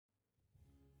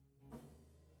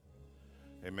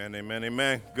Amen, amen,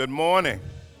 amen. Good morning.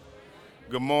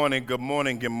 Good morning, good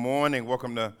morning, good morning.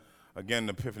 Welcome to, again,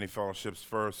 the Epiphany Fellowship's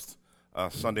first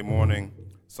Sunday morning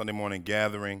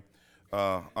gathering.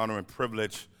 Honor and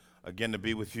privilege, again, to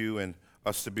be with you and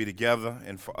us to be together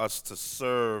and for us to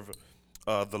serve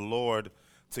the Lord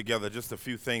together. Just a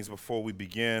few things before we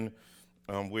begin.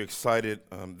 We're excited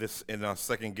this in our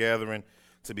second gathering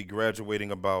to be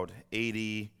graduating about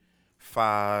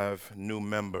 85 new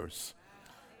members.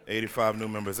 85 new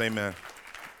members. Amen.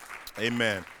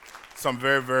 Amen. So I'm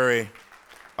very, very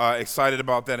excited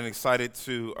about that and excited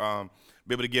to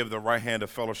be able to give the right hand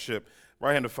of fellowship.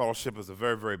 Right hand of fellowship is a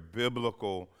very, very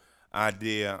biblical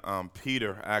idea.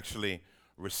 Peter actually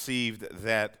received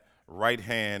that right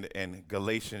hand in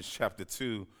Galatians chapter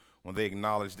 2 when they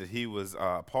acknowledged that he was,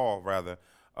 Paul rather,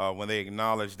 when they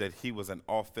acknowledged that he was an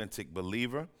authentic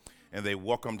believer and they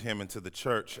welcomed him into the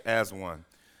church as one.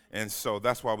 And so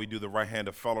that's why we do the right hand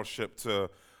of fellowship so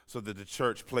that the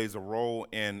church plays a role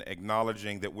in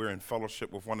acknowledging that we're in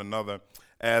fellowship with one another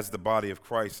as the body of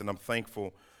Christ. And I'm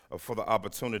thankful for the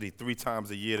opportunity 3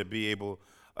 times a year to be able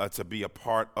to be a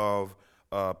part of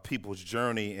people's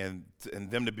journey and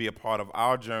them to be a part of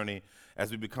our journey as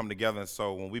we become together. And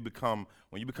so when you become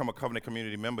a covenant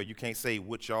community member, you can't say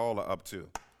what y'all are up to.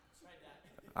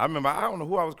 I remember, I don't know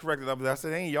who I was corrected up there. I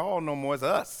said, ain't y'all no more, it's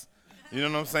us. You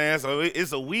know what I'm saying? So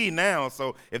it's a we now.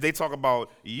 So if they talk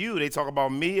about you, they talk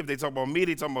about me. If they talk about me,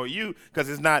 they talk about you, because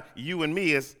it's not you and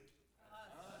me. It's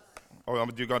oh,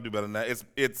 you're gonna do better than that.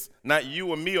 It's not you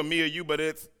or me or you, but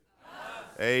it's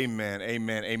amen,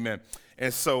 amen, amen.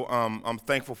 And so I'm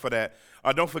thankful for that.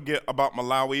 Don't forget about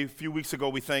Malawi. A few weeks ago,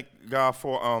 we thanked God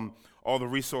for all the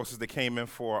resources that came in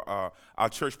for our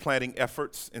church planting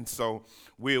efforts, and so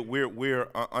we're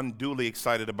unduly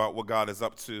excited about what God is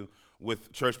up to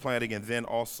with church planting, and then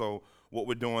also what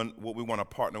we're doing, what we want to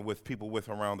partner with people with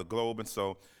around the globe. And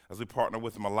so as we partner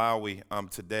with Malawi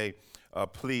today,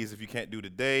 please, if you can't do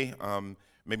today,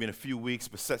 maybe in a few weeks,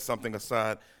 but set something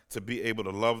aside to be able to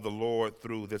love the Lord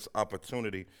through this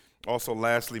opportunity. Also,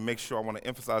 lastly, make sure I want to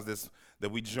emphasize this,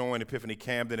 that we join Epiphany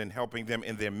Camden in helping them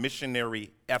in their missionary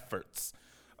efforts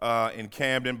in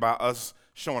Camden by us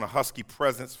showing a husky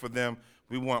presence for them.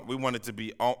 We want it to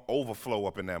be overflow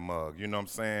up in that mug, you know what I'm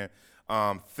saying?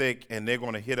 Thick, and they're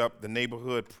going to hit up the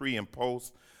neighborhood pre and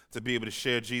post to be able to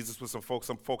share Jesus with some folks.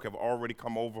 Some folk have already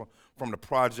come over from the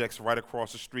projects right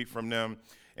across the street from them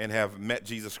and have met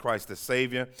Jesus Christ as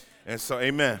Savior. And so,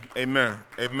 amen, amen,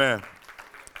 amen.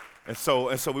 And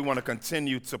so we want to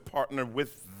continue to partner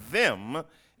with them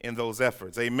in those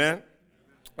efforts. Amen,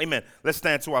 amen. Let's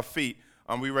stand to our feet.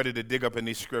 We're ready to dig up in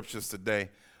these scriptures today.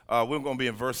 We're going to be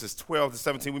in verses 12 to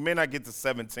 17. We may not get to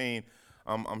 17.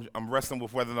 I'm wrestling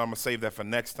with whether or not I'm going to save that for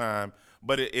next time,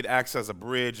 but it acts as a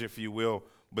bridge, if you will,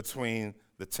 between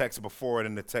the text before it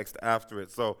and the text after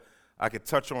it. So I could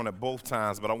touch on it both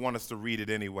times, but I want us to read it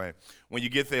anyway. When you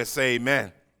get there, say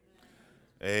amen.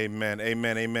 Amen,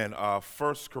 amen, amen. 1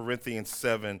 Corinthians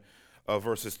 7,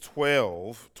 verses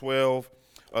 12 through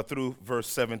verse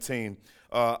 17.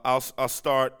 I'll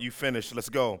start, you finish. Let's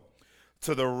go.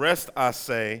 To the rest I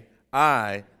say,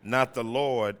 I, not the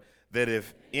Lord, that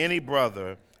if any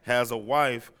brother has a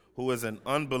wife who is an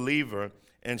unbeliever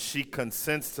and she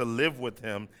consents to live with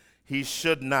him, he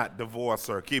should not divorce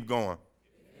her. Keep going.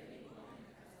 If anyone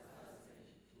has a husband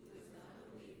who is an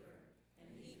unbeliever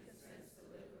and he consents to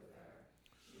live with her,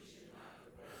 she should not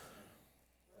divorce him.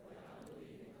 For the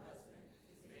unbelieving husband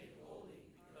is made holy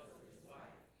because of his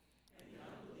wife, and the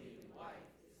unbelieving wife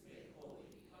is made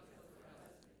holy because of her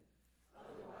husband.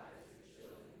 Otherwise your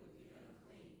children would be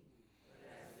unclean, but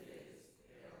as it is,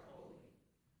 they are holy.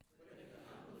 But if an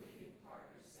unbelieving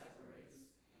partner separates,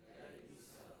 let it be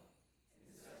so.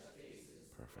 In such cases,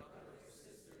 Perfect. brother or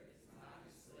sister is not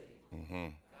enslaved.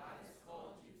 Mm-hmm. God has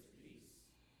called you to peace.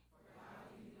 For how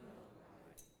do you know,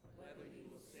 wife, whether you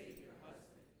will save your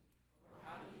husband? Or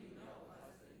how do you know,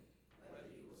 husband, whether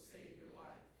you will save your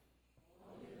wife?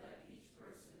 Only let each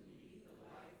person lead the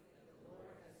life that the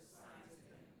Lord has assigned to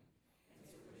him, and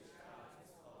to which God has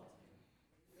called him.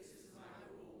 This is my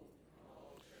rule in the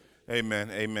whole church. Amen,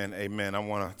 amen, amen. I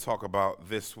want to talk about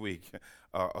this week,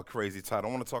 a crazy title.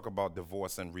 I want to talk about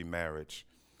divorce and remarriage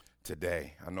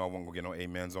today. I know I won't get no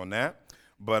amens on that,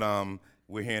 but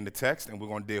we're here in the text and we're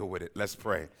going to deal with it. Let's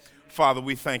pray. Father,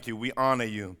 we thank you. We honor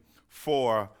you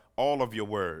for all of your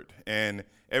word, and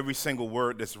every single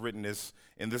word that's written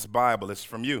in this Bible is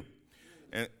from you.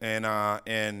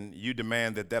 And you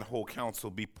demand that whole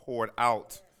counsel be poured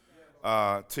out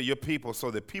to your people so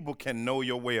that people can know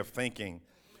your way of thinking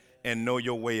and know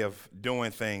your way of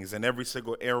doing things in every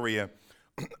single area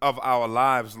of our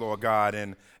lives, Lord God.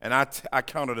 And I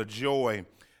count it a joy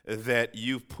that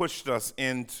you've pushed us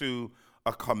into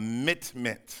a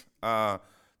commitment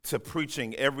to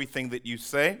preaching everything that you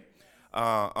say.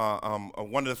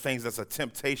 One of the things that's a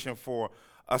temptation for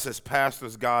us as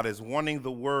pastors, God, is wanting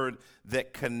the word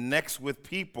that connects with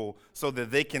people so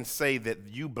that they can say that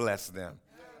you bless them.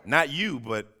 Not you,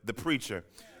 but the preacher.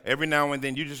 Every now and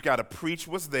then you just got to preach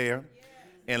what's there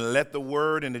and let the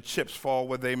word and the chips fall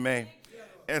where they may.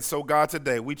 And so, God,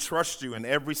 today we trust you in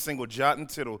every single jot and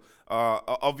tittle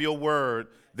of your word,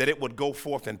 that it would go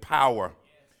forth in power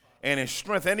and in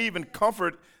strength and even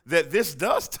comfort, that this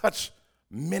does touch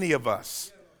many of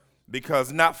us.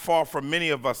 Because not far from many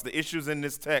of us, the issues in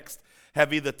this text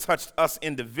have either touched us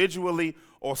individually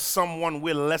or someone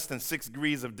we're less than 6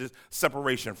 degrees of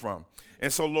separation from.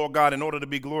 And so, Lord God, in order to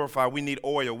be glorified, we need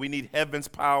oil. We need heaven's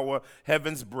power,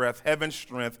 heaven's breath, heaven's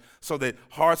strength, so that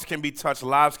hearts can be touched,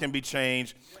 lives can be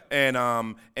changed, and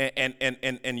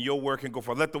your word can go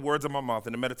forth. Let the words of my mouth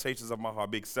and the meditations of my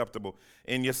heart be acceptable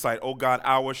in your sight. Oh God,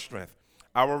 our strength,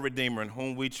 our Redeemer, in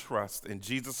whom we trust. In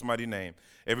Jesus' mighty name.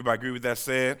 Everybody agree with that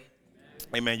said?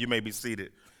 Amen. You may be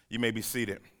seated. You may be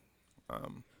seated.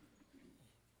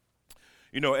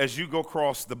 As you go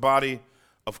across the body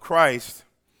of Christ,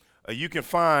 you can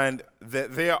find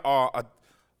that there are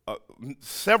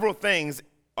several things,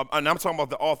 and I'm talking about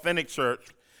the authentic church,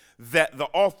 that the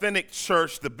authentic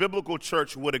church, the biblical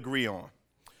church, would agree on.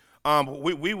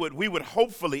 We would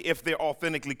hopefully, if they're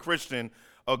authentically Christian,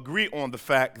 agree on the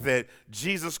fact that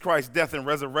Jesus Christ's death and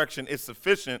resurrection is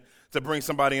sufficient to bring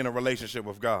somebody in a relationship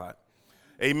with God.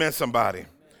 Amen, somebody.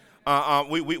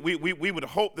 We would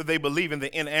hope that they believe in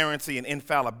the inerrancy and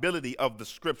infallibility of the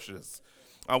scriptures.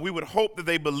 We would hope that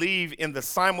they believe in the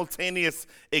simultaneous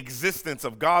existence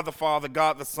of God the Father,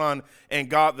 God the Son, and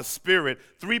God the Spirit.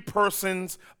 3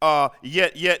 persons,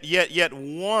 yet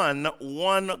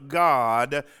one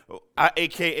God,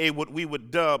 a.k.a. what we would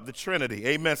dub the Trinity.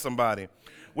 Amen, somebody.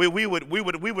 We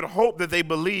would hope that they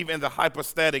believe in the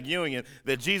hypostatic union,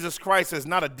 that Jesus Christ is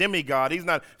not a demigod. He's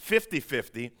not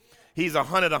 50-50. He's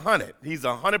 100-100. He's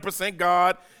 100%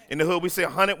 God. In the hood, we say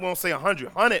 100, we don't say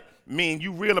 100. 100 mean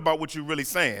you real about what you're really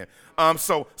saying.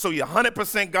 So you're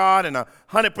 100% God and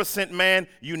 100% man,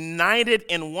 united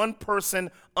in one person,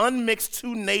 unmixed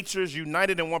 2 natures,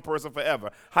 united in one person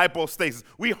forever. Hypostasis.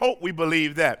 We hope we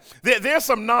believe that. There's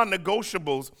some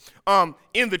non-negotiables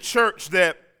in the church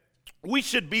that we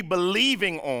should be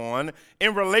believing on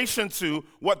in relation to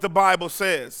what the Bible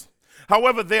says.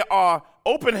 However, there are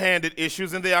open-handed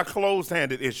issues and there are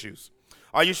closed-handed issues.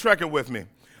 Are you tracking with me?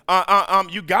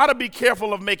 You got to be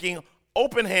careful of making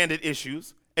open-handed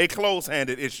issues a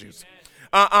closed-handed issues.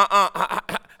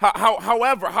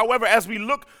 However, as we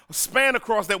span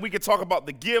across that, we could talk about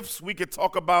the gifts, we could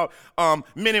talk about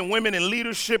men and women in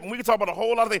leadership, and we could talk about a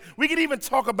whole lot of things. We could even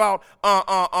talk about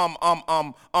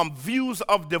views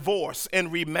of divorce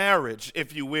and remarriage,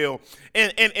 if you will.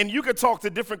 And you could talk to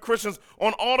different Christians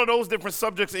on all of those different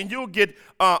subjects, and you'll get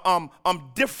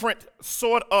different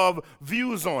sort of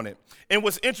views on it. And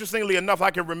what's interestingly enough,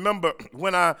 I can remember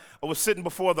when I was sitting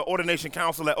before the ordination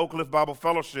council at Oak Cliff Bible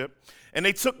Fellowship, and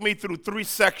they took me through 3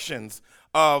 sections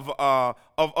of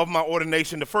my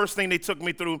ordination. The first thing they took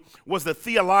me through was the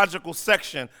theological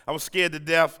section. I was scared to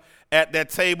death at that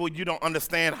table. You don't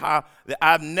understand how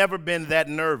I've never been that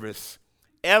nervous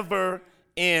ever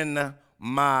in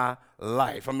my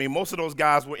life. I mean, most of those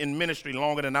guys were in ministry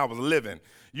longer than I was living,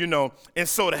 and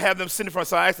so to have them sitting in front,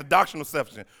 so I asked the doctrinal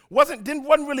section. Wasn't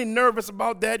really nervous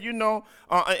about that, in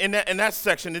that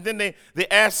section. And then they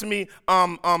asked me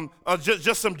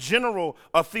just some general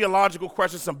theological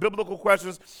questions, some biblical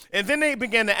questions, and then they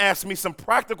began to ask me some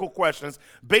practical questions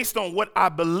based on what I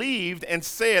believed and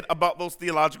said about those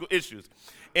theological issues.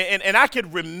 And I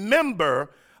could remember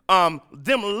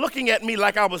them looking at me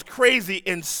like I was crazy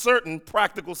in certain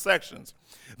practical sections.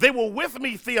 They were with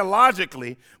me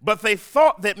theologically, but they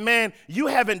thought that, man, you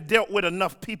haven't dealt with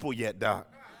enough people yet, Doc.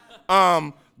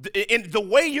 In the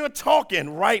way you're talking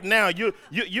right now, you're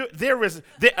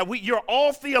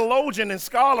all theologian and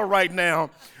scholar right now,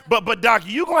 but Doc,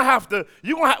 you're gonna have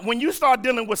when you start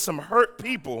dealing with some hurt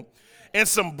people and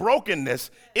some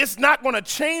brokenness, it's not gonna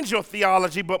change your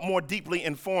theology, but more deeply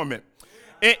inform it.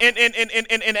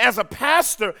 And as a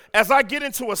pastor, as I get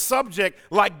into a subject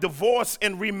like divorce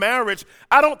and remarriage,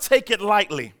 I don't take it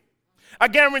lightly. I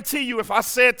guarantee you, if I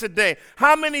said today,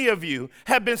 how many of you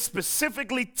have been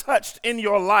specifically touched in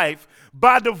your life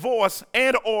by divorce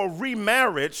and or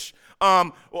remarriage,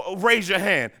 raise your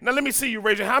hand. Now let me see you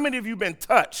raise your hand. How many of you been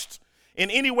touched in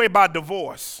any way by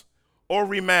divorce or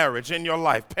remarriage in your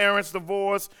life? Parents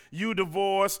divorce, you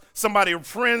divorce, somebody,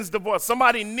 friends divorce,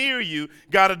 somebody near you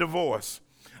got a divorce.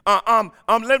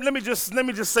 Let me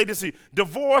just say this to you.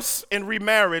 Divorce and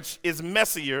remarriage is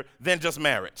messier than just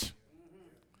marriage.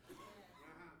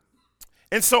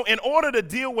 And so in order to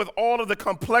deal with all of the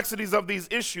complexities of these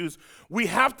issues, we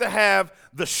have to have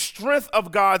the strength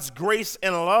of God's grace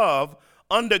and love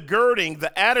undergirding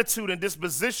the attitude and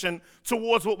disposition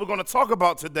towards what we're going to talk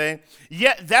about today.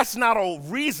 Yet that's not a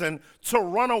reason to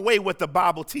run away what the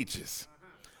Bible teaches.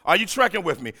 Are you tracking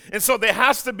with me? And so there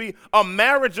has to be a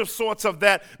marriage of sorts of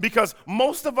that, because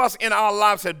most of us in our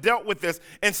lives have dealt with this.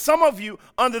 And some of you,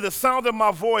 under the sound of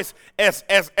my voice, as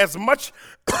much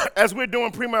as we're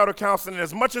doing premarital counseling,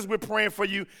 as much as we're praying for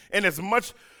you, and as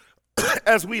much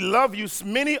as we love you,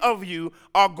 some of you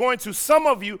are going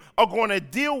to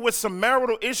deal with some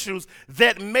marital issues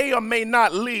that may or may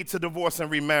not lead to divorce and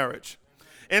remarriage.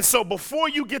 And so before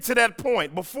you get to that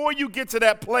point, before you get to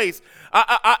that place,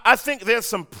 I think there's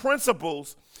some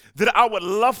principles that I would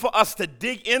love for us to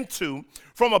dig into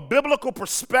from a biblical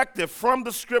perspective from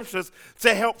the scriptures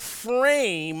to help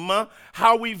frame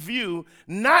how we view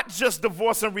not just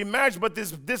divorce and remarriage, but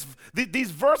these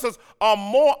verses are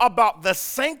more about the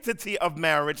sanctity of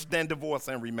marriage than divorce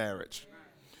and remarriage.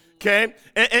 Okay?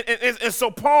 And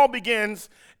so Paul begins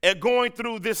at going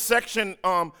through this section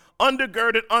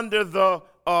undergirded under the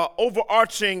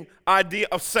overarching idea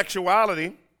of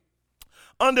sexuality.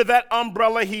 Under that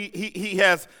umbrella, he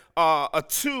has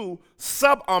two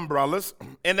sub-umbrellas,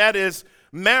 and that is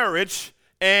marriage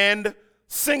and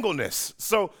singleness.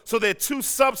 So there are two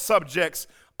sub-subjects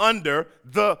under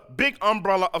the big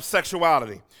umbrella of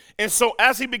sexuality. And so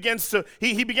as he begins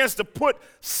to put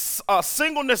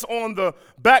singleness on the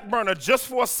back burner just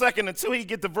for a second until he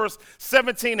get to verse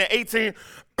 17 and 18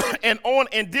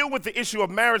 and deal with the issue of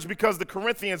marriage, because the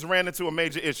Corinthians ran into a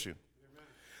major issue.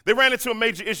 They ran into a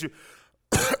major issue.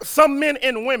 Some men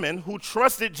and women who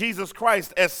trusted Jesus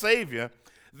Christ as Savior,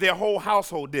 their whole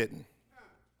household didn't.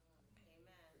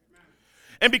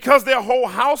 And because their whole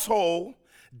household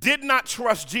did not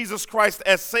trust Jesus Christ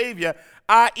as Savior,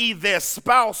 i.e. their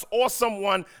spouse or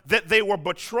someone that they were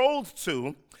betrothed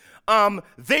to,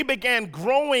 they began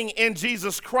growing in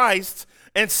Jesus Christ,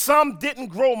 and some didn't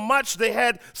grow much. They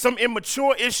had some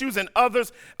immature issues, and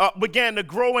others began to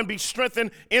grow and be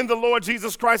strengthened in the Lord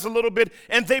Jesus Christ a little bit,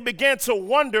 and they began to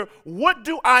wonder, what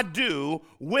do I do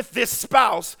with this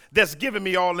spouse that's giving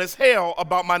me all this hell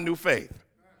about my new faith?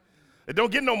 It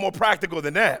don't get no more practical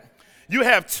than that. You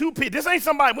have two people. This ain't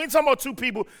somebody. We ain't talking about two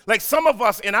people. Like some of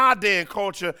us in our day and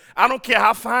culture, I don't care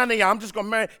how fine they are. I'm just going to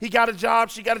marry. He got a job.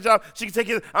 She got a job. She can take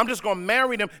it. I'm just going to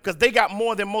marry them because they got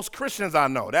more than most Christians I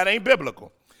know. That ain't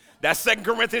biblical. That's 2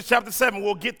 Corinthians chapter 7.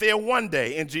 We'll get there one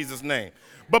day in Jesus' name.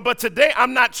 But today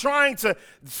I'm not trying to,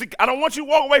 I don't want you to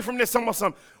walk away from this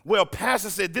well, pastor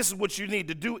said this is what you need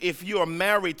to do if you are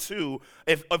married to,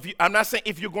 I'm not saying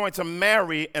if you're going to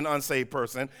marry an unsaved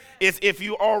person, it's if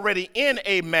you're already in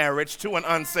a marriage to an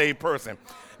unsaved person.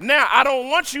 Now, I don't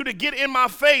want you to get in my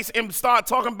face and start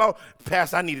talking about,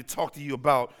 Pastor, I need to talk to you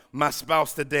about my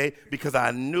spouse today because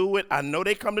I knew it. I know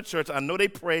they come to church. I know they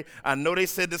pray. I know they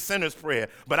said the sinner's prayer,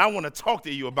 but I want to talk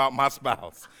to you about my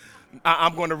spouse.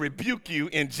 I'm going to rebuke you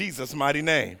in Jesus' mighty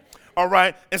name. All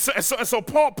right? And so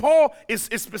Paul is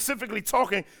specifically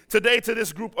talking today to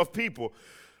this group of people.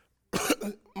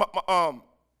 I'm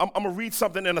going to read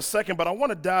something in a second, but I want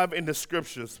to dive into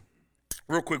scriptures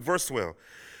real quick. Verse 12.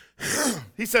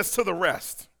 He says, to the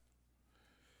rest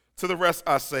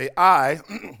I say, I,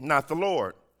 not the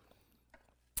Lord.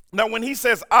 Now, when he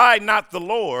says, I, not the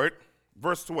Lord,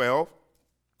 verse 12,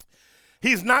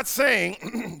 he's not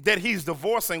saying that he's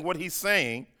divorcing what he's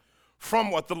saying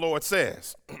from what the Lord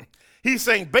says. He's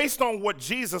saying, based on what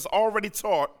Jesus already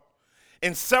taught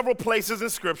in several places in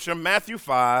Scripture, Matthew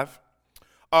 5,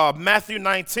 Matthew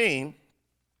 19,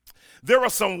 there are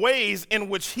some ways in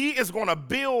which he is going to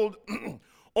build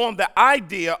on the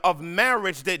idea of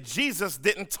marriage that Jesus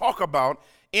didn't talk about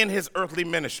in his earthly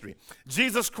ministry.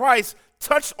 Jesus Christ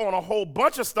touched on a whole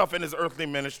bunch of stuff in his earthly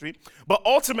ministry, but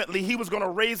ultimately he was going to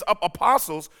raise up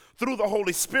apostles through the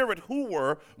Holy Spirit who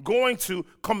were going to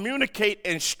communicate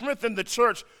and strengthen the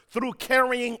church through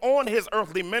carrying on his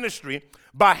earthly ministry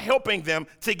by helping them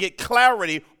to get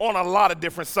clarity on a lot of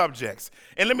different subjects.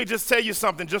 And let me just tell you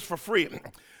something just for free.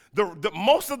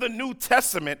 Most of the New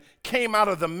Testament came out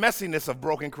of the messiness of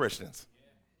broken Christians.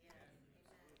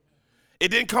 It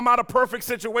didn't come out of perfect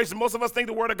situations. Most of us think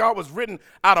the Word of God was written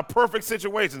out of perfect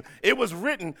situations. It was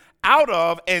written out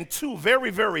of and to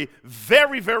very, very,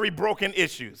 very, very broken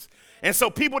issues. And so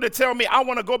people that tell me, I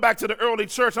want to go back to the early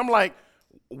church, I'm like,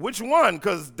 which one?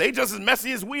 Because they just as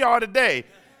messy as we are today.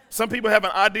 Some people have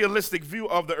an idealistic view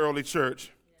of the early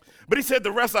church. But he said,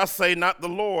 the rest I say, not the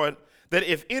Lord, that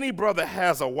if any brother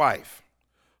has a wife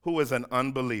who is an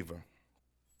unbeliever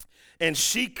and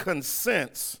she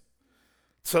consents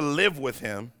to live with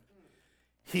him,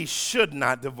 he should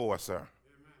not divorce her.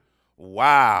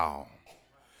 Wow.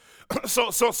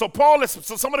 So Paul is,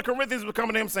 so some of the Corinthians were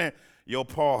coming to him saying, yo,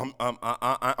 Paul,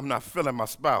 I'm not feeling my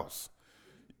spouse.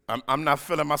 I'm not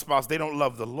feeling my spouse. They don't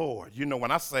love the Lord. You know,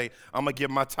 when I say I'm going to give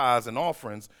my tithes and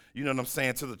offerings, you know what I'm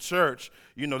saying, to the church,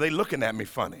 you know, they looking at me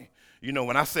funny. You know,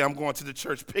 when I say I'm going to the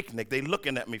church picnic, they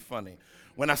looking at me funny.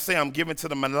 When I say I'm giving to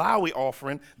the Malawi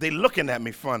offering, they looking at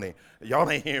me funny. Y'all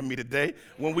ain't hearing me today.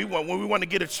 When we want to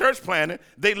get a church planted,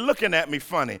 they looking at me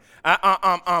funny.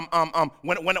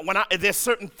 There's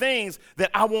certain things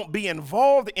that I won't be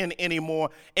involved in anymore,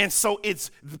 and so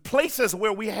it's the places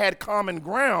where we had common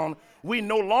ground. We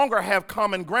no longer have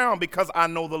common ground because I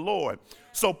know the Lord.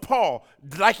 So Paul,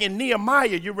 like in Nehemiah,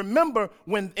 you remember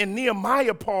when in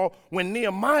Nehemiah, Paul, when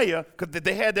Nehemiah, because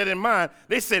they had that in mind,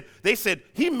 they said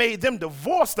he made them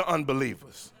divorce the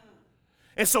unbelievers.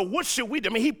 And so what should we do?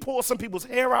 I mean, he pulled some people's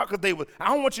hair out because I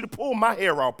don't want you to pull my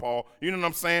hair out, Paul. You know what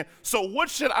I'm saying? So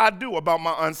what should I do about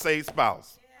my unsaved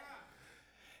spouse?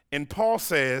 And Paul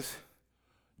says,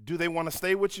 do they want to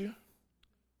stay with you?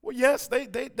 Well, yes,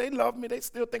 they love me. They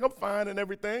still think I'm fine and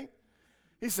everything.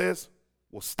 He says,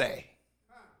 well, stay.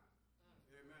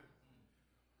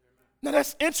 Now,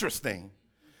 that's interesting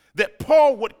that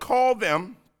Paul would call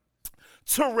them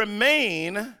to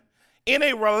remain in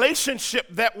a relationship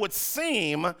that would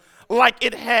seem like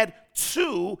it had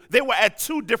they were at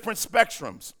two different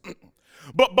spectrums.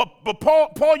 But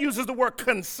Paul uses the word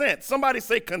consent. Somebody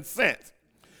say consent.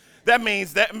 That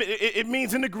means it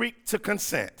means in the Greek to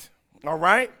consent. All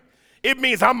right? It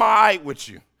means I'm all right with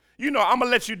you. You know, I'm going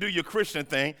to let you do your Christian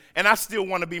thing, and I still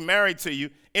want to be married to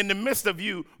you in the midst of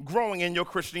you growing in your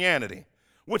Christianity,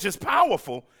 which is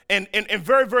powerful and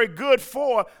very, very good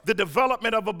for the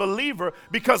development of a believer,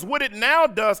 because what it now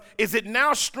does is it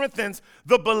now strengthens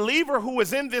the believer who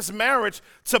is in this marriage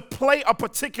to play a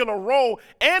particular role,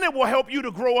 and it will help you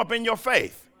to grow up in your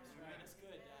faith.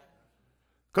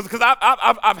 Because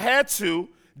I've had to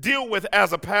deal with,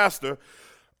 as a pastor,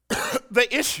 the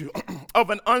issue of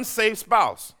an unsaved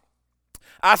spouse.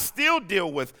 I still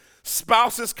deal with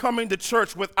spouses coming to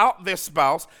church without their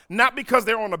spouse, not because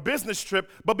they're on a business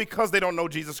trip, but because they don't know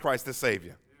Jesus Christ as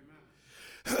Savior.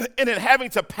 And in having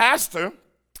to pastor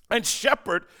and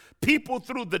shepherd people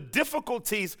through the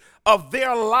difficulties of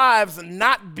their lives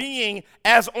not being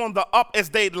as on the up as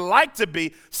they'd like to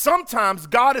be, sometimes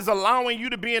God is allowing you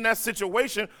to be in that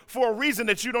situation for a reason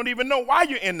that you don't even know why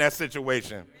you're in that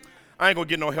situation. I ain't going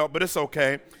to get no help, but it's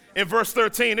okay. In verse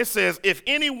 13, it says, if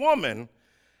any woman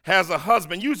has a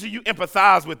husband, usually you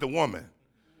empathize with the woman.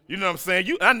 You know what I'm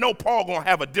saying? I know Paul going to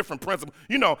have a different principle.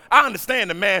 You know, I understand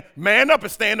the man up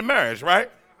and stay in the marriage, right?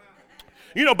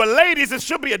 You know, but ladies, it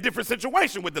should be a different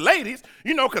situation with the ladies,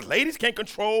 you know, because ladies can't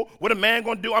control what a man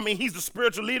going to do. I mean, he's the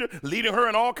spiritual leader, leading her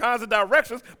in all kinds of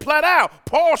directions. Flat out,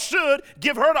 Paul should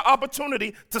give her the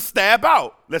opportunity to stab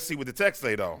out. Let's see what the text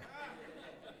say, though.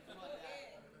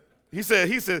 He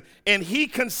said, and he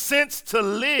consents to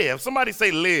live. Somebody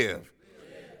say live.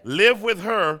 Live with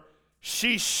her.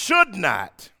 She should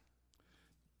not.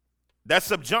 That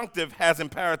subjunctive has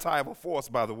imperatival force,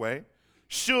 by the way.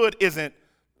 Should isn't,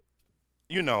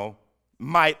 you know,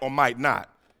 might or might not.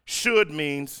 Should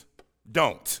means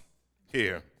don't.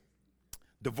 Here.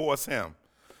 Divorce him.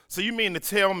 So you mean to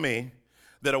tell me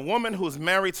that a woman who's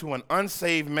married to an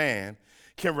unsaved man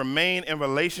can remain in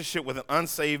relationship with an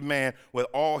unsaved man with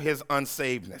all his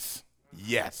unsavedness?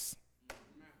 Yes.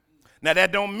 Now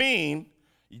that don't mean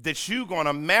that you're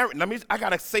gonna marry. I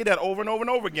gotta say that over and over and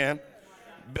over again.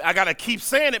 I gotta keep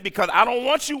saying it because I don't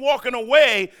want you walking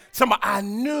away saying, I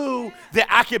knew that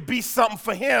I could be something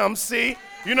for him. See,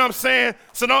 you know what I'm saying?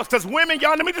 So no, because women,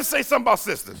 y'all, let me just say something about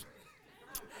sisters.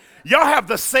 Y'all have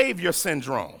the savior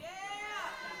syndrome.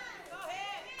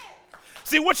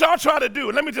 See, what y'all try to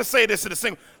do, let me just say this to the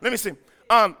single, let me see.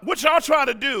 What y'all try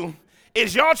to do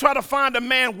is y'all try to find a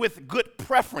man with good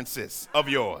preferences of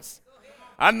yours.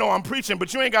 I know I'm preaching,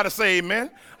 but you ain't got to say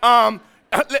amen.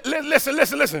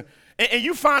 Listen. And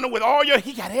you find him with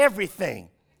he got everything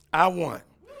I want.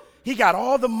 He got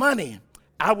all the money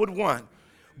I would want.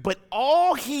 But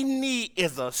all he need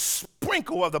is a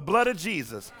sprinkle of the blood of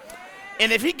Jesus.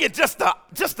 And if he get just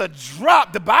a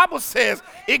drop, the Bible says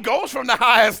it goes from the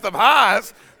highest of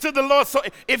highs to the Lord. So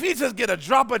if he just get a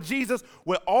drop of Jesus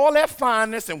with all that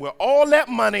fineness and with all that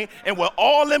money and with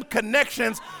all them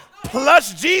connections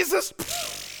plus Jesus,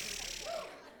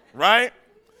 right?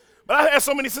 But I had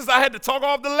so many sisters I had to talk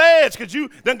off the ledge because you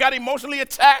done got emotionally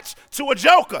attached to a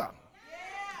joker.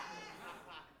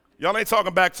 Y'all ain't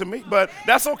talking back to me, but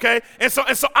that's okay. And so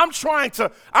I'm trying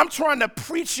to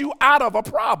preach you out of a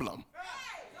problem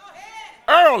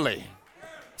early.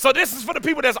 So this is for the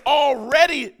people that's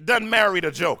already done married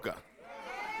a joker.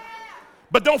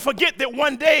 But don't forget that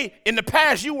one day in the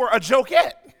past you were a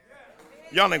jokette.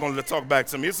 Y'all ain't gonna talk back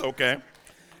to me. It's okay.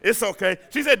 It's okay.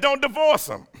 She said, don't divorce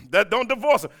them. Don't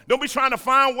divorce them. Don't be trying to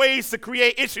find ways to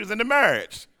create issues in the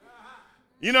marriage.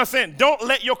 You know what I'm saying? Don't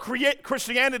let your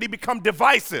Christianity become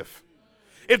divisive.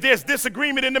 If there's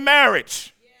disagreement in the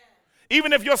marriage,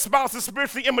 even if your spouse is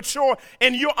spiritually immature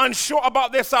and you're unsure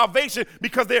about their salvation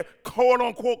because they're quote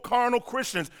unquote carnal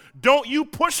Christians, don't you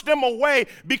push them away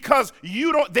because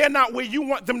they're not where you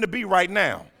want them to be right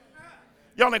now.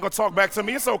 Y'all ain't gonna talk back to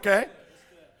me. It's okay.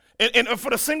 And for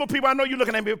the single people, I know you're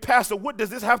looking at me, Pastor, what does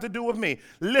this have to do with me?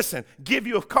 Listen, give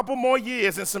you a couple more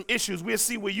years and some issues. We'll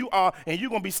see where you are, and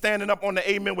you're going to be standing up on the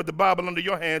amen with the Bible under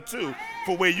your hand, too,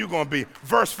 for where you're going to be.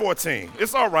 Verse 14.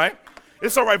 It's all right.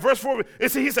 It's all right. Verse 4,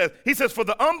 he says, for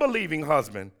the unbelieving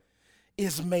husband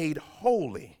is made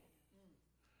holy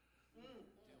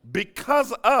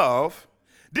because of,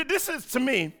 this is, to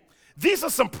me, these are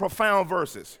some profound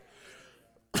verses.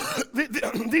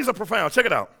 These are profound. Check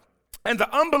it out. And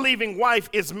the unbelieving wife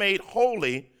is made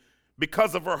holy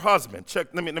because of her husband.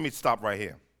 Let me stop right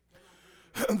here.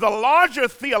 The larger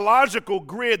theological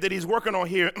grid that he's working on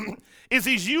here is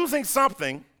he's using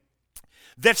something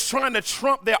that's trying to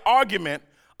trump their argument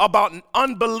about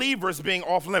unbelievers being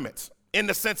off limits in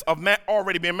the sense of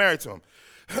already being married to him.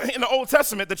 In the Old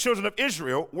Testament, the children of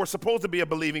Israel were supposed to be a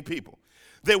believing people.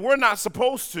 They were not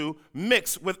supposed to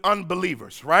mix with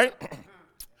unbelievers, right?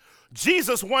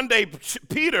 Jesus one day,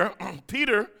 Peter,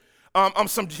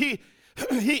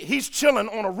 he's chilling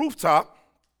on a rooftop.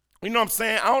 You know what I'm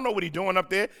saying? I don't know what he's doing up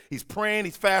there. He's praying,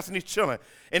 he's fasting, he's chilling.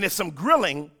 And there's some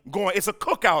grilling going. It's a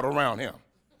cookout around him.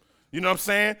 You know what I'm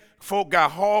saying? Folk got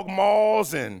hog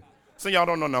maws and some y'all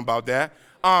don't know nothing about that.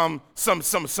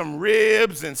 Some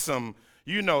ribs and some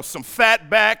fat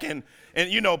back and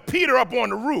Peter up on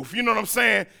the roof. You know what I'm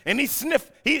saying? And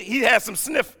he has some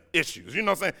sniff issues. You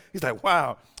know what I'm saying? He's like,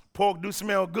 wow. Pork do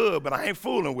smell good, but I ain't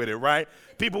fooling with it, right?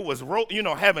 People was,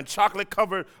 having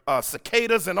chocolate-covered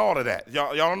cicadas and all of that.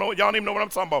 Y'all don't even know what I'm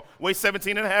talking about. Wait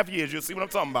 17 and a half years, you'll see what I'm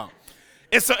talking about.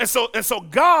 And so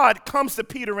God comes to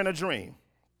Peter in a dream.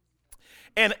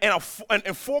 And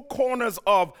four corners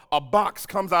of a box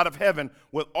comes out of heaven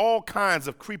with all kinds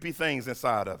of creepy things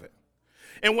inside of it.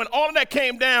 And when all of that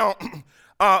came down,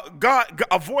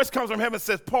 a voice comes from heaven and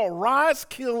says, Paul, rise,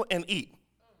 kill, and eat.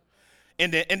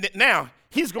 And then now,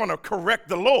 he's going to correct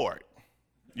the Lord.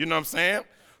 You know what I'm saying?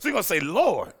 So he's going to say,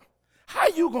 Lord, how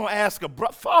you going to ask a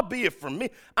brother? Far be it from me.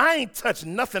 I ain't touched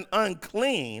nothing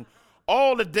unclean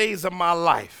all the days of my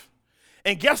life.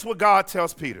 And guess what God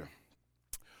tells Peter?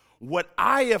 What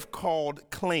I have called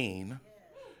clean,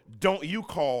 don't you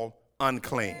call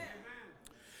unclean.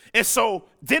 And so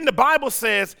then the Bible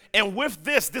says, and with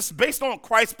this based on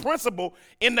Christ's principle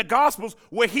in the Gospels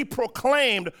where he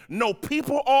proclaimed no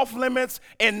people off limits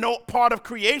and no part of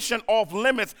creation off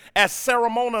limits as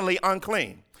ceremonially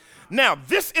unclean. Now,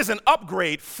 this is an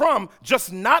upgrade from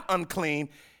just not unclean.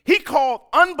 He called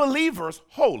unbelievers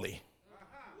holy.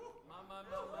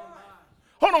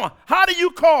 Hold on. How do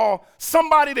you call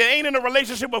somebody that ain't in a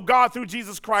relationship with God through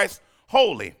Jesus Christ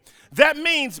holy? That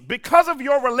means because of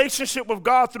your relationship with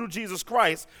God through Jesus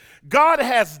Christ, God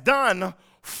has done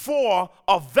for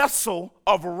a vessel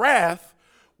of wrath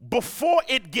before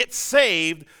it gets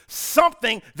saved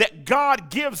something that God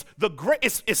gives the great.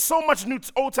 It's so much New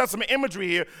Old Testament imagery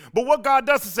here, but what God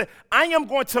does is say, I am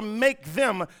going to make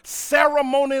them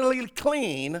ceremonially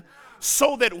clean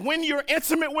so that when you're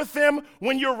intimate with them,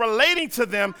 when you're relating to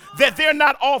them, that they're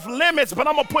not off limits, but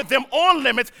I'm going to put them on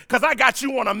limits because I got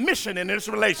you on a mission in this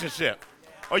relationship.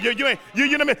 Or you know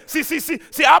what I mean?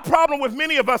 See, our problem with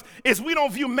many of us is we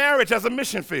don't view marriage as a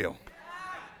mission field.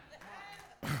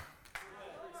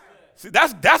 See,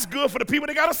 that's good for the people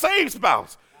that got a saved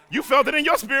spouse. You felt it in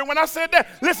your spirit when I said that.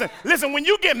 Listen, when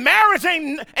you get marriage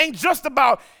ain't just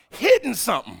about hitting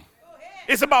something.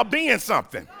 It's about being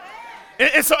something.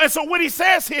 And so what he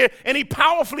says here, and he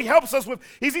powerfully helps us with,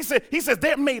 he says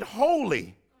they're made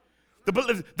holy.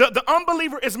 The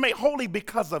unbeliever is made holy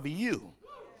because of you.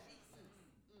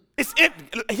 He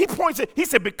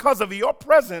said, because of your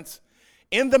presence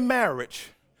in the marriage,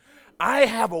 I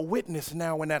have a witness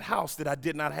now in that house that I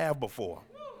did not have before.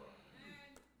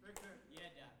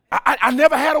 I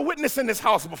never had a witness in this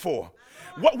house before.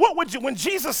 What would you, when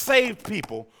Jesus saved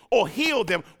people or healed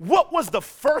them, what was the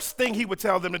first thing he would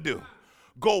tell them to do?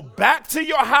 Go back to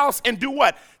your house and do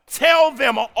what? Tell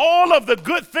them all of the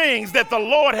good things that the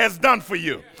Lord has done for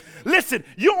you. Listen,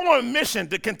 you're on a mission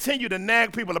to continue to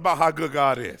nag people about how good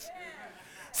God is.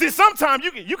 See, sometimes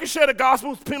you can share the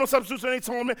gospel, penal substitution and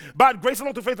atonement, by grace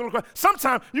alone through faith alone.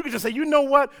 Sometimes you can just say, you know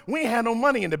what? We ain't had no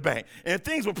money in the bank, and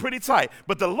things were pretty tight,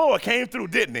 but the Lord came through,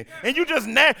 didn't he? And you just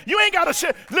you ain't got to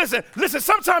share. Listen.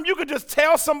 Sometimes you can just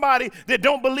tell somebody that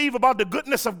don't believe about the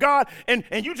goodness of God, and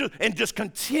just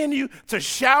continue to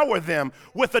shower them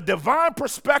with a divine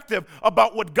perspective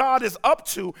about what God is up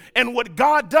to and what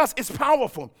God does is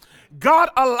powerful. God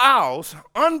allows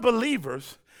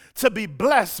unbelievers to be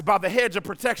blessed by the hedge of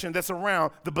protection that's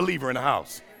around the believer in the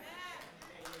house.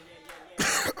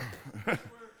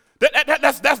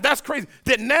 That's crazy.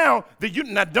 That now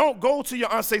don't go to your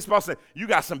unsaved spouse and say, you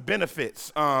got some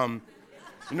benefits. You know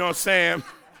what I'm saying?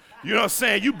 You know what I'm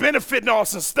saying? You benefiting off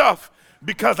some stuff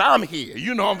because I'm here.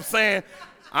 You know what I'm saying?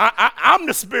 I'm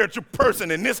the spiritual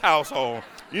person in this household.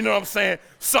 You know what I'm saying?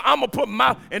 So I'm going to put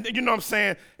and you know what I'm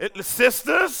saying?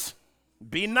 Sisters,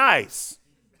 be nice.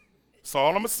 That's all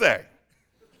I'm going to say.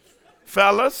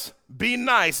 Fellas, be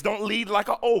nice. Don't lead like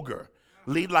an ogre.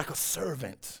 Lead like a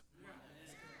servant.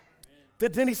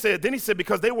 Then he said,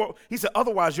 because he said,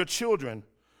 otherwise your children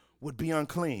would be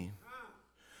unclean.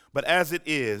 But as it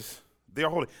is, they're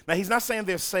holy. Now, he's not saying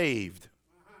they're saved.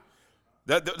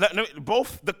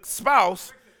 Both the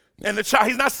spouse and the child,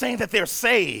 he's not saying that they're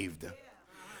saved.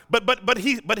 But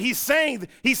he's saying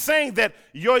that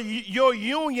your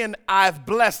union I've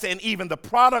blessed, and even the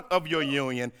product of your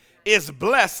union is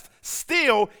blessed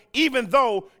still, even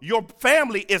though your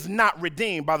family is not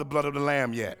redeemed by the blood of the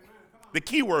Lamb yet. The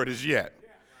key word is yet.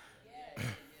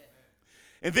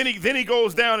 And then he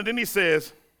goes down and then he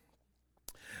says,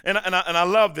 and I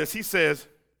love this. He says,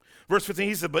 verse 15,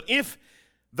 he said, but if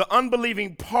the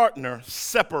unbelieving partner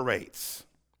separates,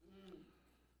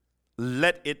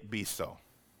 let it be so.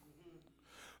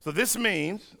 So this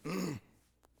means,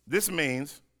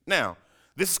 now,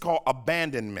 this is called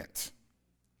abandonment,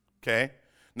 okay?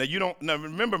 Now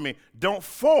remember me, don't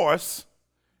force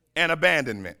an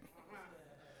abandonment,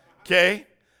 okay?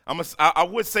 I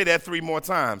would say that 3 more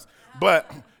times,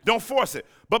 but don't force it.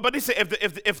 But he said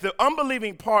if the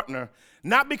unbelieving partner,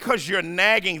 not because you're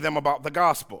nagging them about the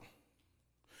gospel,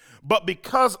 but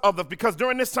because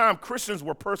during this time Christians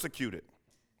were persecuted.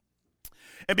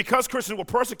 And because Christians were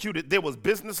persecuted, there was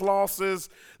business losses.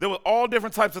 There were all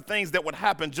different types of things that would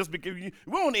happen just because we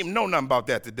don't even know nothing about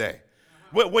that today.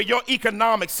 Where your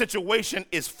economic situation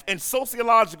and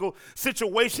sociological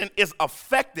situation is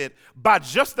affected by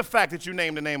just the fact that you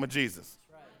named the name of Jesus.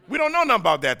 We don't know nothing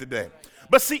about that today.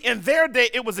 But see, in their day,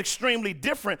 it was extremely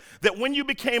different that when you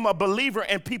became a believer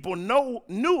and people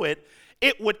knew it,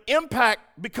 it would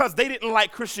impact because they didn't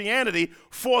like Christianity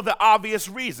for the obvious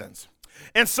reasons.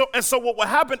 And so what will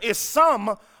happen is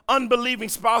some unbelieving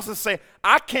spouses say,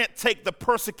 I can't take the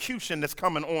persecution that's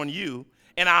coming on you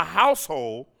in our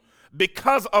household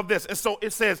because of this. And so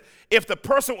it says, if the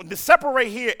separate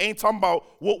here ain't talking about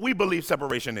what we believe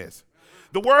separation is.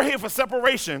 The word here for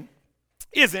separation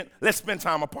isn't let's spend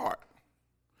time apart.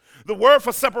 The word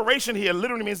for separation here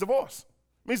literally means divorce.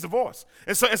 Means divorce.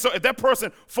 And so if that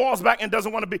person falls back and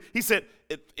doesn't want to be, he said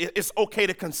it's okay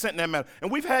to consent in that matter.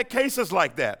 And we've had cases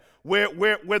like that where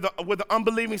the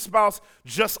unbelieving spouse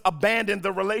just abandoned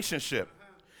the relationship.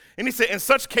 And he said in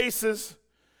such cases,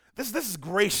 this is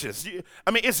gracious.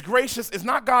 It's gracious. It's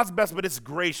not God's best, but it's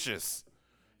gracious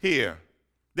here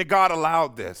that God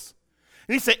allowed this.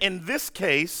 And he said in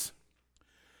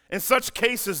such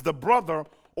cases, the brother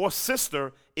or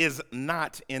sister is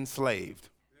not enslaved.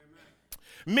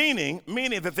 Meaning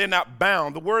that they're not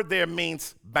bound. The word there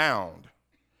means bound.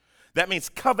 That means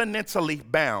covenantally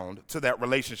bound to that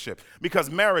relationship because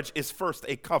marriage is first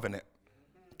a covenant,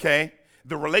 okay?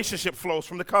 The relationship flows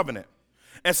from the covenant.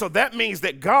 And so that means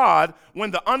that God,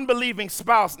 when the unbelieving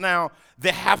spouse, now,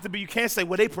 they have to be, you can't say,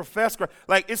 well, they profess Christ.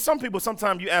 Like, it's some people,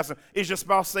 sometimes you ask them, is your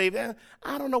spouse saved?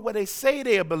 I don't know what they say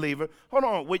they're a believer. Hold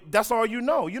on, wait, that's all you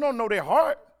know. You don't know their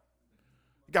heart.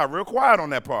 You got real quiet on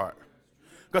that part.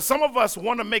 Because some of us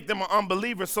want to make them an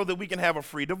unbeliever so that we can have a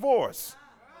free divorce.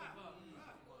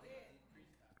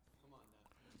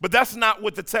 But that's not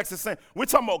what the text is saying. We're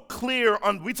talking about we're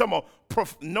talking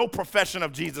about no profession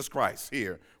of Jesus Christ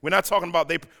here. We're not talking about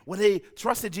they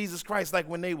trusted Jesus Christ like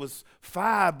when they was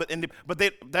 5, but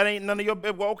that ain't none of your,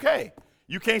 well, okay.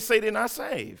 You can't say they're not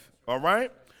saved, all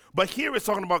right? But here it's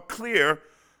talking about clear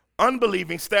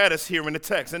unbelieving status here in the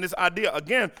text. And this idea,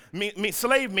 again,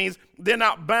 slave means they're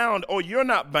not bound or you're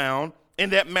not bound in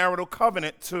that marital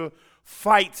covenant to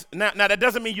fight. Now that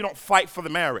doesn't mean you don't fight for the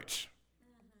marriage.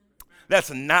 That's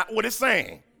not what it's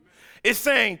saying. It's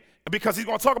saying because he's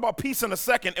going to talk about peace in a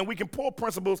second, and we can pull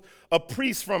principles of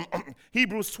peace from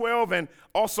Hebrews 12 and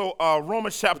also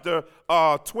Romans chapter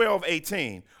 12,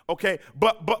 18. Okay,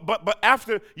 but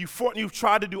after you fought and you've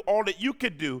tried to do all that you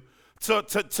could do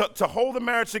to hold the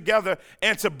marriage together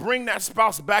and to bring that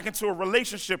spouse back into a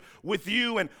relationship with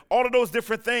you and all of those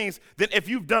different things, then if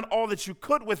you've done all that you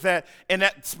could with that and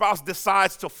that spouse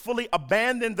decides to fully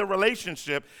abandon the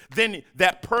relationship, then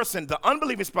that person, the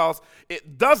unbelieving spouse,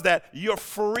 it does that, you're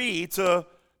free to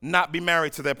not be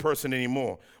married to that person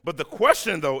anymore. But the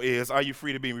question, though, is, are you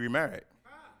free to be remarried?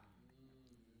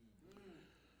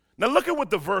 Now look at what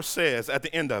the verse says at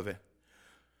the end of it.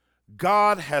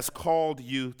 God has called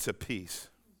you to peace.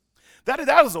 That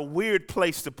is a weird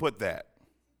place to put that.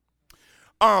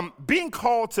 Being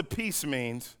called to peace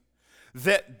means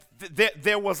that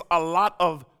there was a lot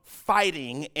of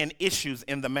fighting and issues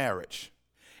in the marriage,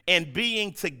 and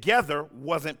being together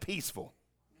wasn't peaceful.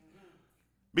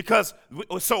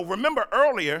 So remember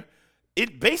earlier,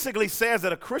 it basically says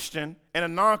that a Christian and a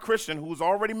non-Christian who's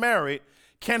already married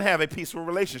can have a peaceful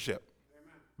relationship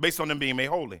based on them being made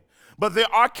holy. But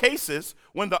there are cases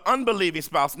when the unbelieving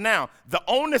spouse, now, the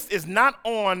onus is not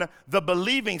on the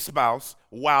believing spouse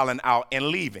wilding out and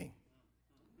leaving.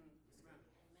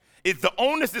 The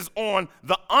onus is on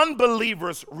the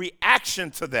unbeliever's reaction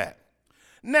to that.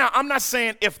 Now, I'm not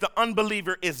saying if the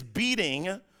unbeliever is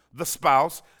beating the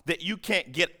spouse that you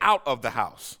can't get out of the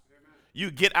house. You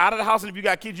get out of the house, and if you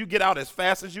got kids, you get out as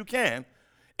fast as you can,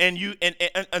 and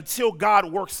until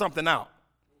God works something out.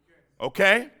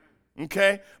 Okay?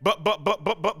 Okay,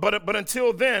 but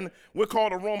until then, we're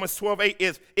called to Romans 12:8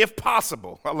 is if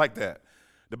possible. I like that.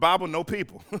 The Bible, no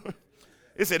people.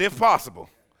 It said if possible.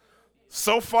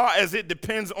 So far as it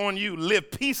depends on you,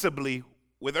 live peaceably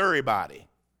with everybody.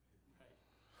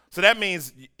 So that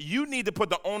means you need to put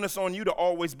the onus on you to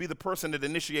always be the person that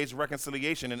initiates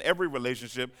reconciliation in every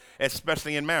relationship,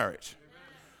 especially in marriage.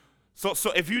 So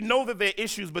if you know that there are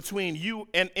issues between you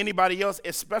and anybody else,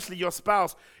 especially your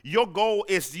spouse, your goal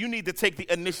is you need to take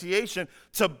the initiation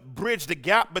to bridge the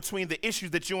gap between the issues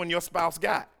that you and your spouse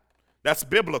got. That's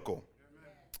biblical.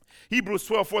 Amen. Hebrews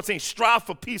 12:14, strive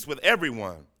for peace with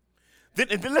everyone. Then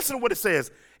listen to what it says,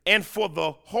 and for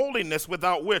the holiness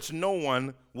without which no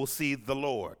one will see the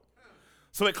Lord.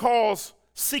 So it calls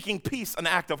seeking peace an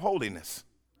act of holiness.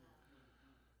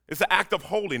 It's an act of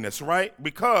holiness, right?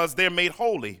 Because they're made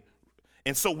holy.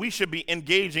 And so we should be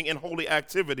engaging in holy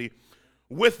activity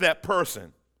with that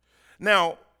person.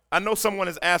 Now, I know someone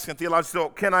is asking theologically,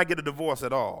 can I get a divorce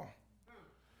at all?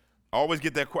 I always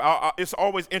get that. It's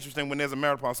always interesting when there's a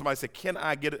marital problem. Somebody says, can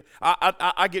I get it?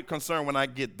 I get concerned when I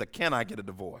get can I get a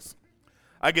divorce?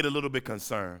 I get a little bit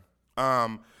concerned.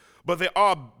 But there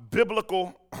are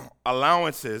biblical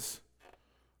allowances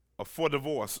for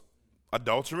divorce.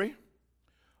 Adultery,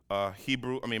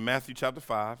 Matthew chapter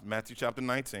 5, Matthew chapter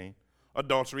 19.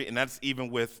 Adultery, and that's even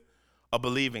with a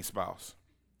believing spouse.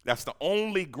 That's the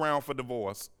only ground for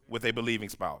divorce with a believing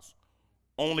spouse.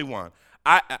 Only one.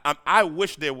 I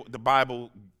wish the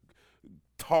Bible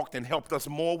talked and helped us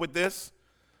more with this,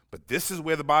 but this is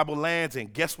where the Bible lands,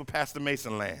 and guess where Pastor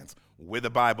Mason lands? Where the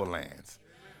Bible lands.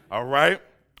 All right?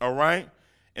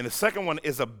 And the second one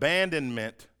is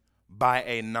abandonment by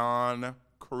a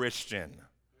non-Christian.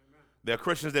 There are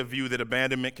Christians that view that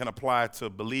abandonment can apply to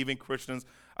believing Christians.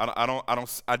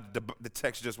 The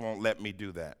text just won't let me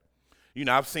do that. You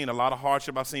know, I've seen a lot of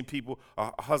hardship. I've seen people,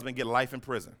 a husband get life in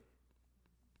prison.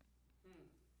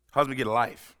 Husband get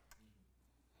life.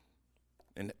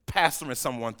 And pastoring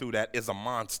someone through that is a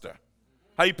monster.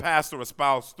 How you pastor a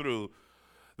spouse through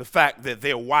the fact that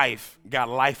their wife got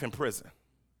life in prison?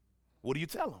 What do you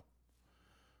tell them?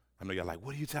 I know you're like,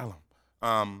 what do you tell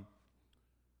them?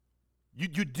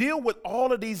 You deal with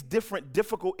all of these different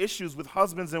difficult issues with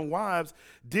husbands and wives,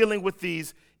 dealing with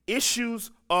these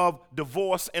issues of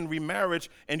divorce and remarriage,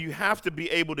 and you have to be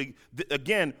able to,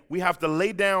 again, we have to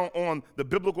lay down on the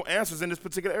biblical answers in this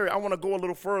particular area. I want to go a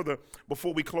little further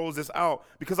before we close this out,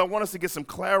 because I want us to get some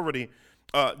clarity,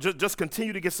 just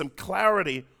continue to get some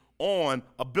clarity on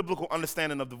a biblical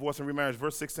understanding of divorce and remarriage.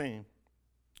 Verse 16.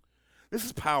 This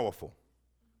is powerful.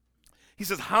 He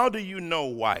says, how do you know,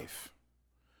 wife,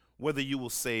 whether you will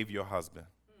save your husband?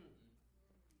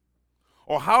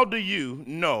 Or how do you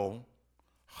know,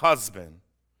 husband,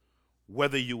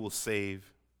 whether you will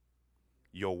save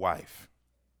your wife?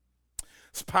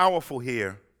 It's powerful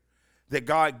here that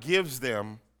God gives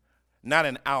them not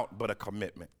an out, but a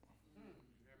commitment.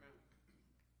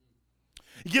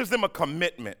 He gives them a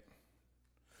commitment.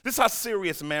 This is how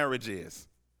serious marriage is.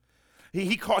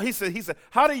 He said,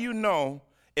 how do you know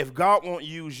if God won't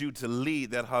use you to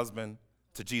lead that husband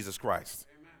to Jesus Christ?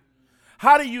 Amen.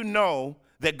 How do you know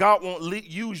that God won't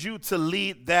use you to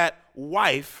lead that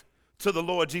wife to the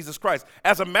Lord Jesus Christ?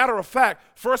 As a matter of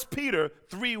fact, 1 Peter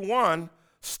 3:1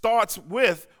 starts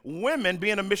with women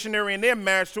being a missionary in their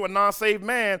marriage to a non-saved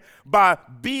man by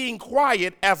being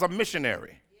quiet as a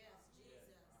missionary.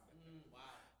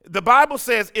 The Bible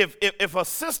says if a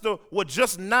sister would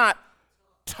just not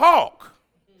talk,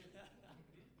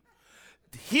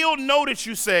 he'll know that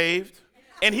you're saved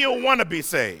and he'll want to be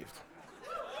saved.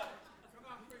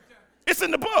 It's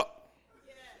in the book.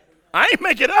 I ain't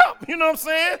make it up. You know what I'm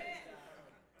saying?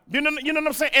 You know what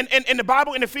I'm saying? And the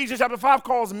Bible in Ephesians chapter 5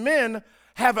 calls men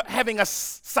having a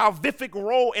salvific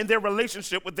role in their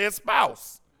relationship with their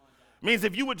spouse. Means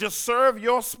if you would just serve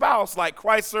your spouse like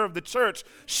Christ served the church,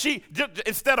 she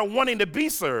instead of wanting to be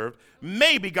served,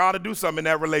 maybe God will do something in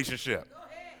that relationship.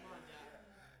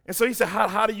 And so he said,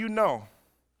 how do you know?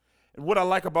 And what I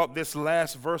like about this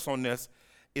last verse on this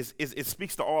is it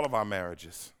speaks to all of our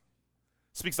marriages.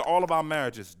 It speaks to all of our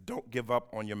marriages. Don't give up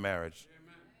on your marriage.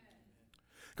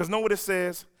 Because know what it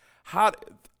says? I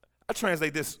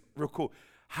translate this real cool.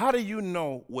 How do you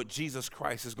know what Jesus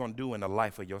Christ is going to do in the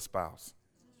life of your spouse?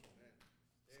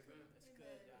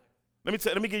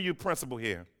 Let me give you a principle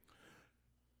here.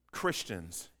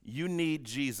 Christians, you need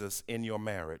Jesus in your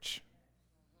marriage.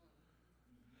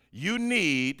 You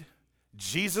need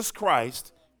Jesus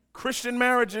Christ. Christian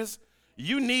marriages,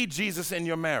 you need Jesus in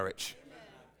your marriage.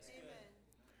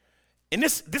 And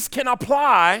this can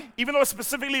apply, even though it's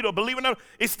specifically to a believer,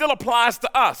 it still applies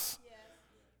to us.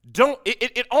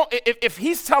 If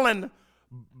he's telling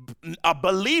a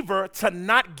believer to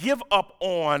not give up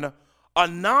on a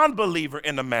non-believer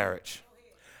in the marriage,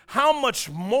 how much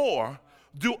more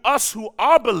do us who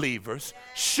are believers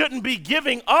shouldn't be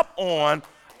giving up on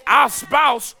our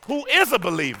spouse who is a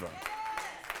believer?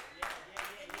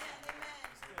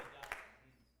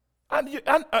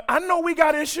 I know we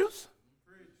got issues.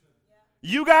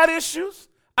 You got issues.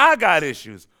 I got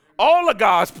issues. All of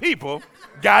God's people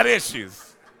got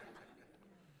issues.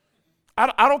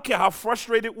 I don't care how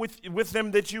frustrated with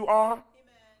them that you are.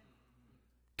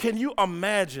 Can you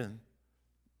imagine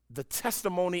the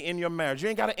testimony in your marriage? You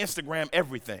ain't got to Instagram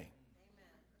everything.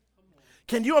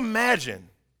 Can you imagine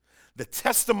the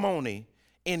testimony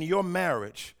in your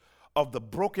marriage of the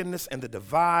brokenness and the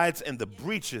divides and the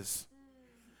breaches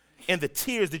and the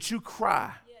tears that you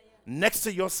cry next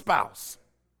to your spouse,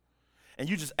 and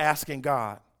you just asking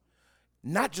God,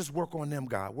 not just work on them,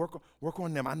 God, work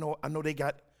on them. I know they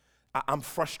got, I'm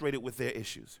frustrated with their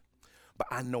issues, but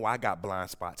I know I got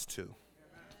blind spots too.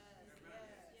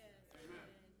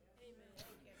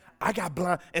 I got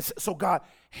blind, and so God,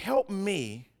 help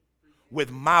me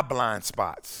with my blind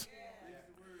spots,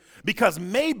 because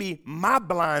maybe my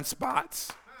blind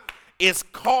spots is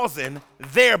causing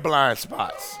their blind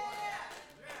spots.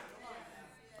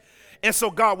 And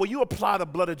so, God, will you apply the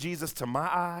blood of Jesus to my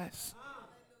eyes?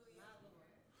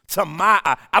 To my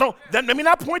eye. Let me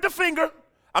not point the finger.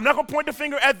 I'm not going to point the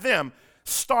finger at them.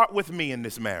 Start with me in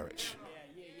this marriage.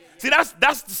 See,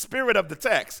 that's the spirit of the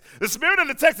text. The spirit of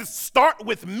the text is start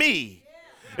with me.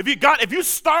 If you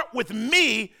start with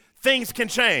me, things can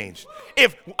change.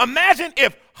 Imagine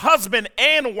if husband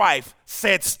and wife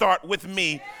said start with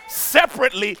me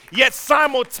separately yet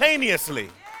simultaneously.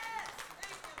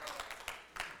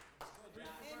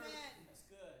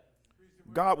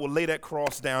 God will lay that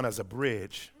cross down as a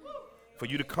bridge for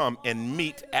you to come and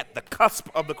meet at the cusp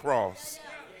of the cross.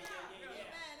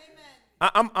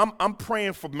 I'm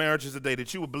praying for marriages today,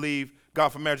 that you would believe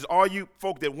God for marriages. All you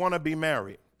folk that want to be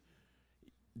married,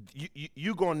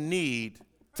 you're going to need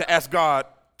to ask God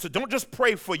to don't just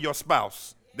pray for your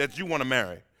spouse that you want to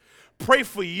marry. Pray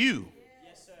for you,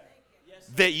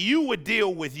 that you would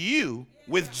deal with you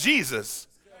with Jesus,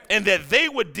 and that they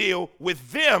would deal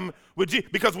with them with Jesus.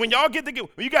 Because when y'all when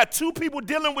you got two people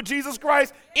dealing with Jesus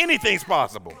Christ, anything's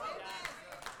possible.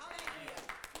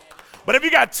 But if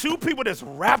you got two people that's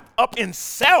wrapped up in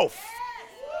self,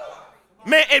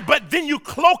 man, but then you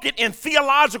cloak it in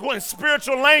theological and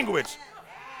spiritual language.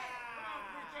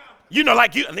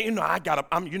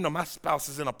 My spouse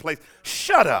is in a place.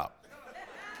 Shut up.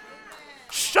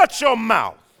 Shut your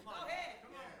mouth.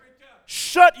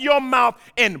 Shut your mouth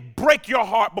and break your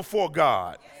heart before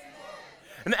God.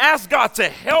 And ask God to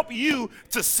help you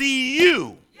to see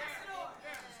you.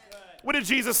 What did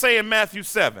Jesus say in Matthew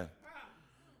 7?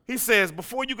 He says,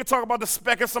 before you could talk about the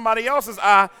speck in somebody else's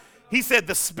eye, he said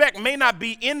the speck may not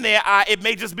be in their eye. It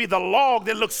may just be the log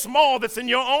that looks small that's in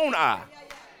your own eye.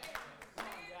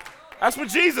 That's what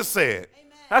Jesus said.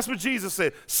 That's what Jesus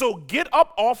said. So get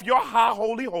up off your high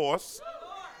holy horse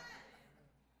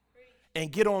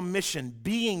and get on mission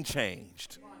being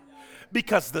changed.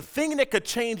 Because the thing that could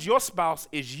change your spouse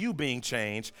is you being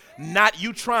changed, not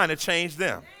you trying to change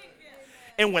them.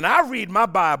 And when I read my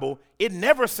Bible, it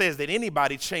never says that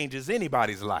anybody changes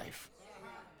anybody's life.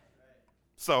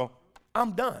 So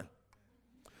I'm done.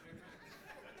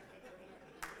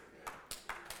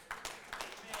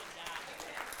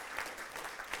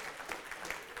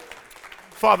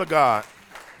 Father God,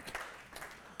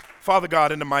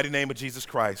 in the mighty name of Jesus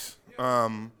Christ,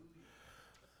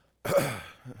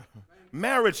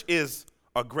 marriage is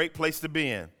a great place to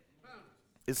be in.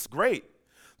 It's great.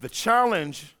 The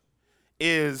challenge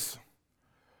is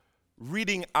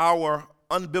reading our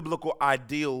unbiblical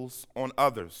ideals on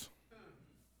others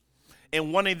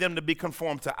and wanting them to be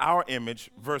conformed to our image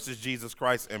versus Jesus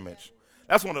Christ's image.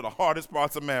 That's one of the hardest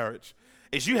parts of marriage,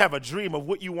 is you have a dream of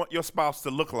what you want your spouse to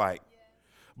look like,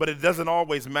 but it doesn't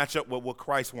always match up with what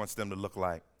Christ wants them to look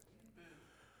like.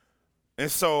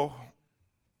 And so,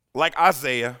 like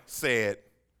Isaiah said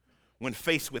when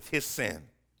faced with his sin,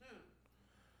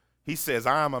 he says,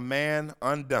 I am a man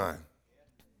undone.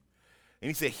 And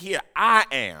he said, here I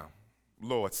am,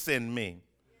 Lord, send me.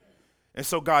 And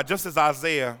so, God, just as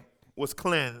Isaiah was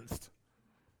cleansed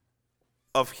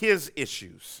of his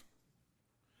issues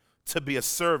to be a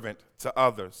servant to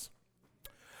others,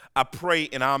 I pray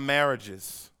in our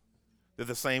marriages that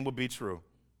the same will be true.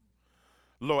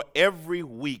 Lord, every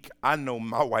week I know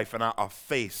my wife and I are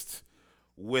faced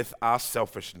with our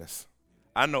selfishness.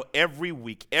 I know every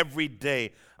week, every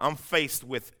day, I'm faced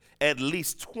with at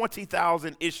least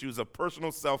 20,000 issues of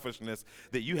personal selfishness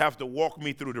that you have to walk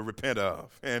me through to repent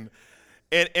of. And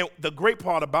the great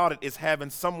part about it is having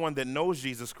someone that knows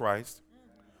Jesus Christ,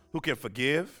 who can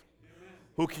forgive,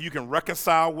 who you can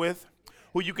reconcile with,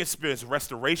 who you can experience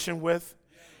restoration with,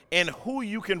 and who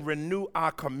you can renew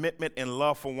our commitment and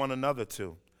love for one another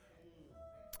to.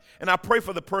 And I pray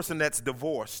for the person that's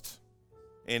divorced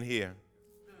in here,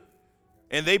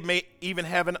 and they may even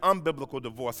have an unbiblical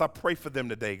divorce. I pray for them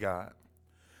today, God,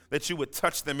 that you would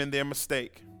touch them in their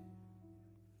mistake,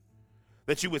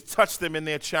 that you would touch them in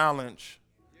their challenge,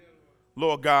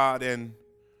 Lord God, and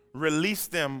release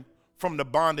them from the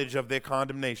bondage of their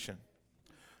condemnation.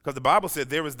 Because the Bible said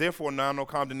there is therefore now no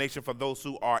condemnation for those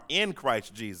who are in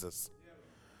Christ Jesus.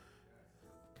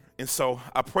 And so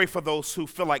I pray for those who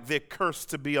feel like they're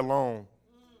cursed to be alone.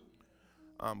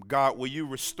 God, will you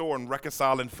restore and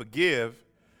reconcile and forgive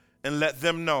and let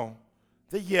them know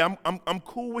that, yeah, I'm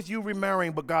cool with you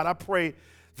remarrying, but God, I pray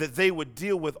that they would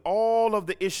deal with all of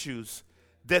the issues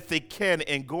that they can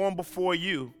and going before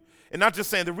you. And not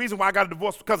just saying the reason why I got a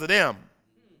divorce because of them.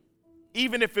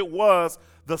 Even if it was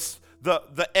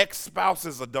the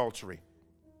ex-spouse's adultery.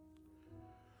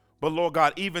 But Lord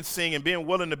God, even seeing and being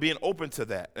willing to be open to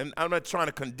that. And I'm not trying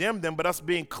to condemn them, but us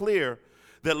being clear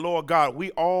that, Lord God, we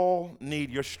all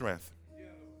need your strength.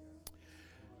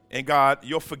 And God,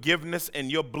 your forgiveness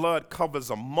and your blood covers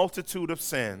a multitude of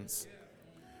sins.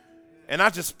 And I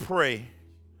just pray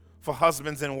for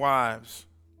husbands and wives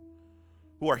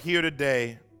who are here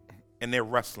today and they're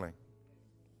wrestling.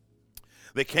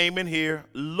 They came in here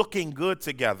looking good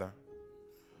together,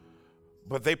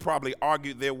 but they probably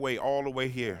argued their way all the way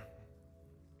here.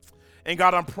 And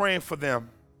God, I'm praying for them.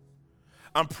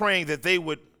 I'm praying that they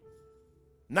would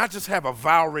not just have a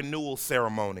vow renewal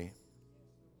ceremony,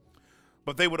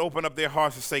 but they would open up their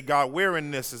hearts and say, God, where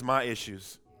in this is my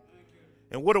issues?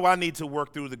 And what do I need to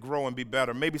work through to grow and be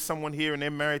better? Maybe someone here and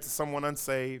they're married to someone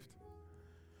unsaved.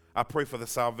 I pray for the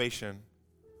salvation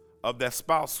of that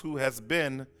spouse who has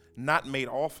been not made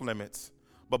off limits,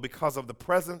 but because of the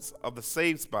presence of the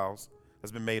saved spouse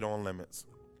has been made on limits.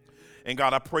 And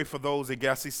God, I pray for those, and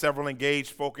I see several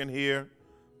engaged folk in here,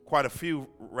 quite a few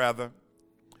rather,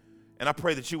 and I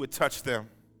pray that you would touch them.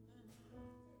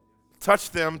 Touch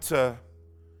them to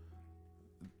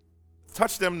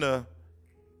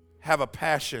have a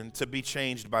passion to be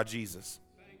changed by Jesus.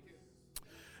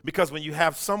 Because when you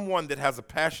have someone that has a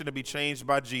passion to be changed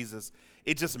by Jesus,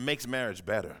 it just makes marriage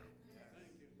better.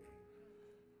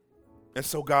 And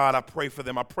so, God, I pray for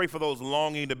them. I pray for those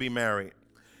longing to be married,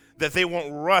 that they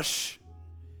won't rush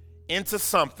into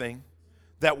something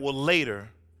that will later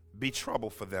be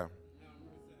trouble for them.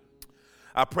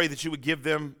 I pray that you would give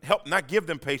them, not give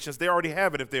them patience. They already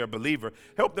have it if they're a believer.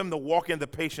 Help them to walk in the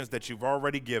patience that you've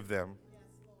already given them.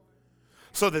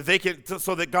 So that they can,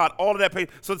 so that God, all of that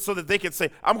patience, so that they can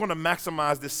say, I'm going to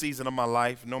maximize this season of my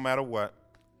life no matter what.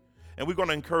 And we're going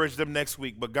to encourage them next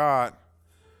week. But God,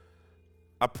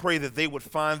 I pray that they would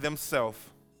find themselves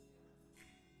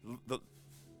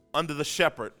under the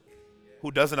shepherd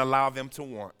who doesn't allow them to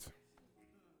want.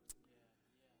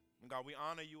 And God, we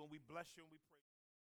honor you and we bless you and we pray.